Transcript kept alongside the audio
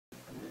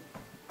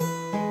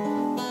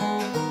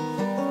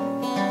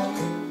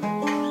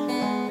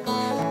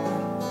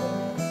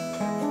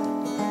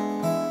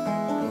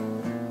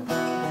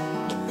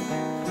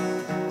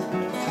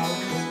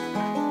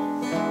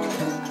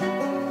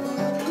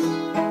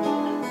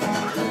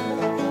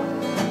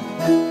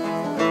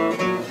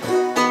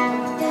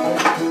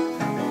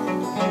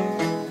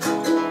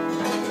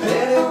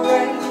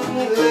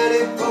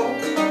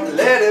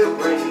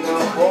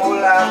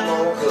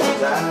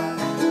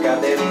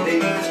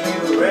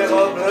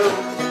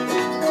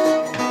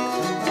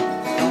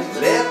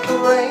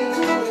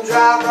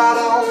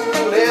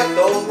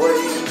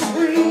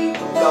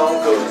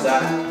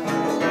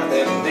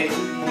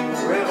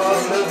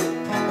blue.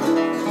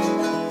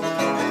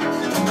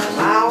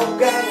 My old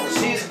gal,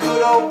 she's a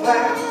good old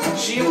pal.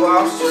 She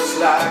walks just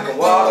like a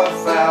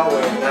waterfowl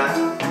when I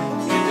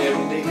get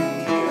them deep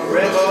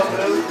river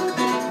blue.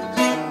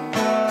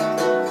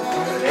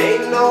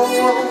 Ain't no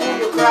one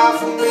to cry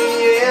for me,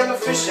 and the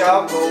fish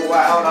all go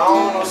out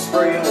on a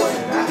spree when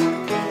I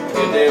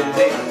get them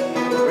deep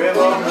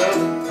river blue.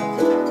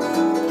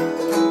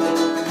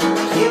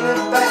 In the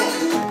back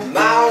of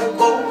my old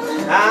boat,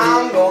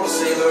 I'm gonna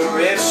see the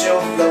river show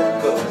flow,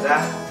 'cause I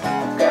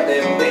got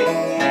them deep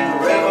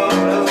river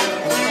blue.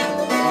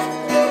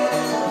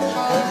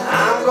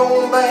 I'm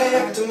going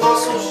back to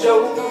muscle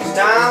shows,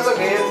 times are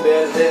getting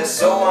better,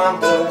 so I'm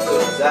told,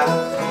 'cause I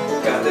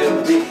got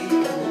them deep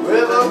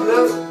river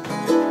blue.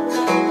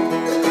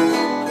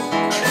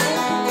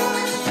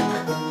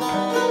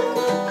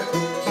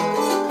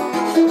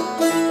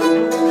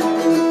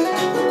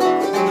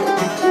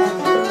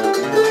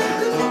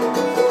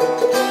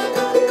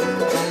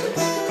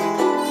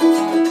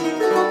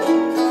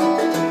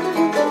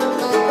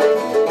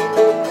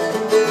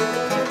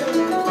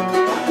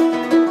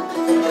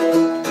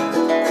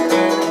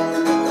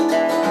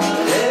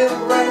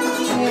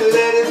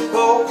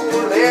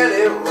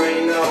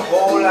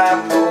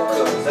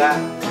 Cause I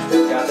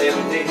got them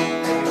deep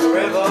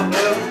river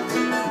blue.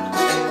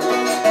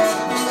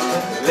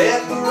 Let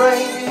the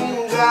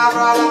rain drive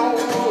right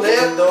on,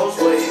 let those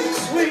waves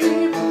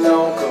sweep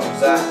along,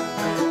 'cause I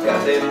got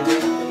them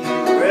deep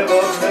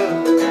river blue.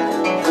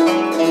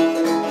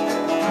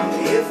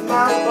 If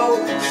my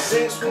boat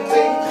sinks with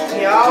me,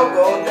 y'all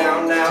go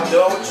down now,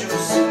 don't you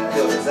see?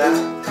 'Cause I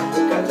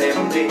got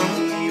them deep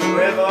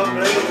river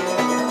blue.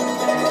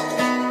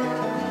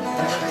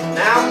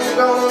 Now I'm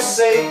gonna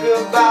say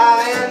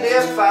goodbye, and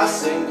if I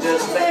sing,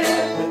 just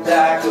let me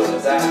die,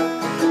 'cause I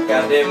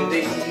got them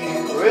deep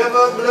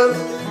river blues.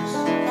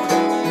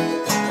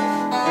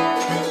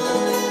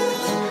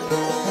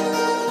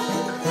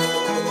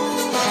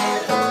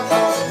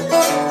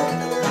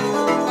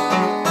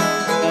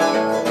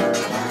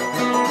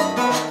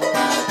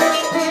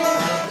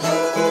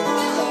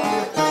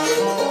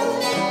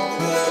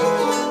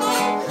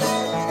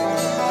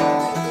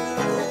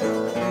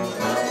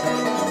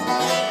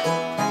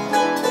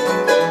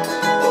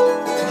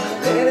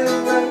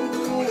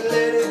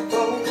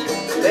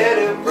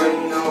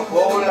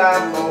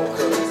 More,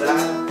 'cause I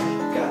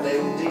got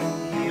them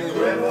deep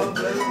river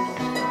blue.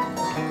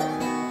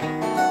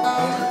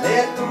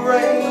 Let the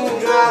rain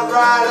drive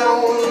right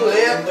on,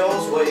 let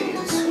those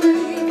waves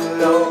sweep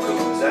along,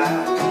 'cause I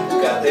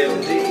got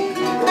them deep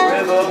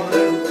river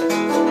blue.